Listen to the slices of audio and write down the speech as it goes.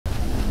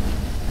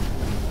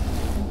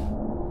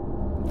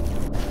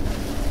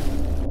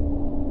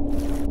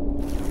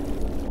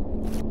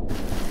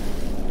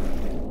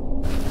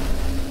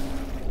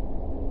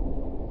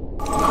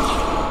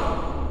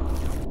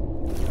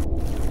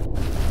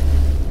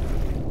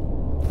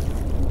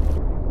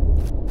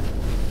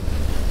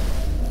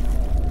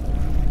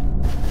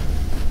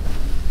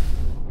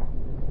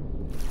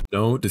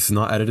no, this is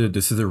not edited.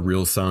 This is a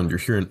real sound you're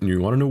hearing, and you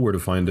want to know where to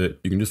find it.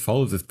 You can just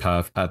follow this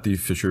path at the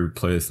Fisher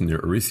Place near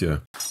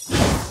Aricia.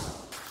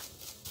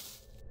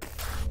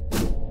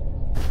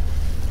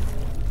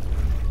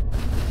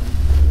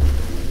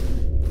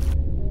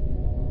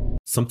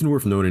 Something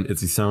worth noting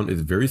is the sound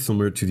is very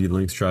similar to the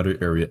link strata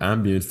area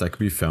ambience that could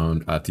be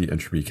found at the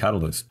entropy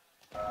catalyst.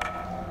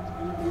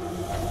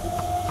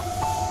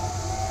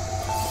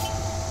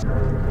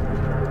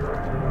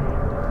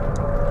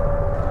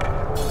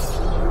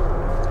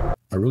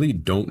 I really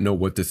don't know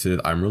what this is.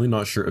 I'm really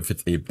not sure if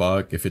it's a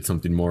bug, if it's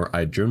something more.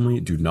 I generally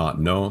do not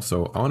know.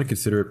 So I want to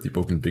consider it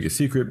Deepwoken's biggest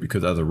secret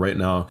because as of right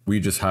now, we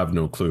just have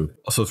no clue.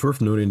 Also, it's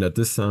worth noting that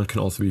this sound can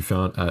also be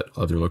found at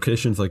other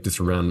locations like this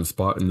random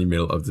spot in the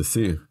middle of the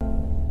sea.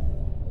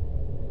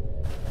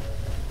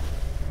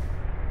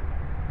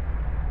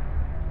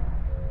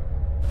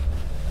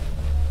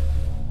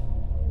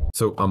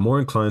 So I'm more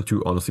inclined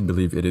to honestly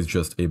believe it is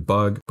just a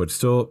bug, but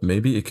still,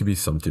 maybe it could be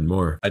something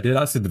more. I did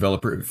ask the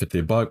developer if it's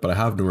a bug, but I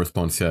have no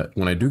response yet.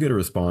 When I do get a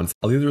response,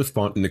 I'll either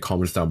respond in the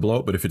comments down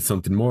below, but if it's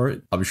something more,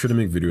 I'll be sure to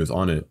make videos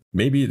on it.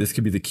 Maybe this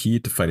could be the key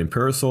to fighting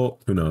Parasol,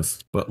 who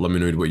knows? But let me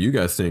know what you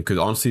guys think, because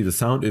honestly, the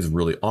sound is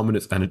really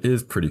ominous and it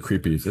is pretty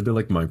creepy. It's a bit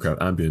like Minecraft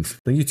ambience.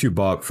 Thank you to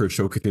Bob for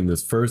showcasing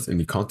this first in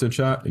the content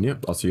chat, and yeah,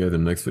 I'll see you guys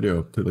in the next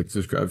video. Please like,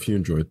 subscribe if you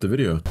enjoyed the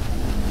video.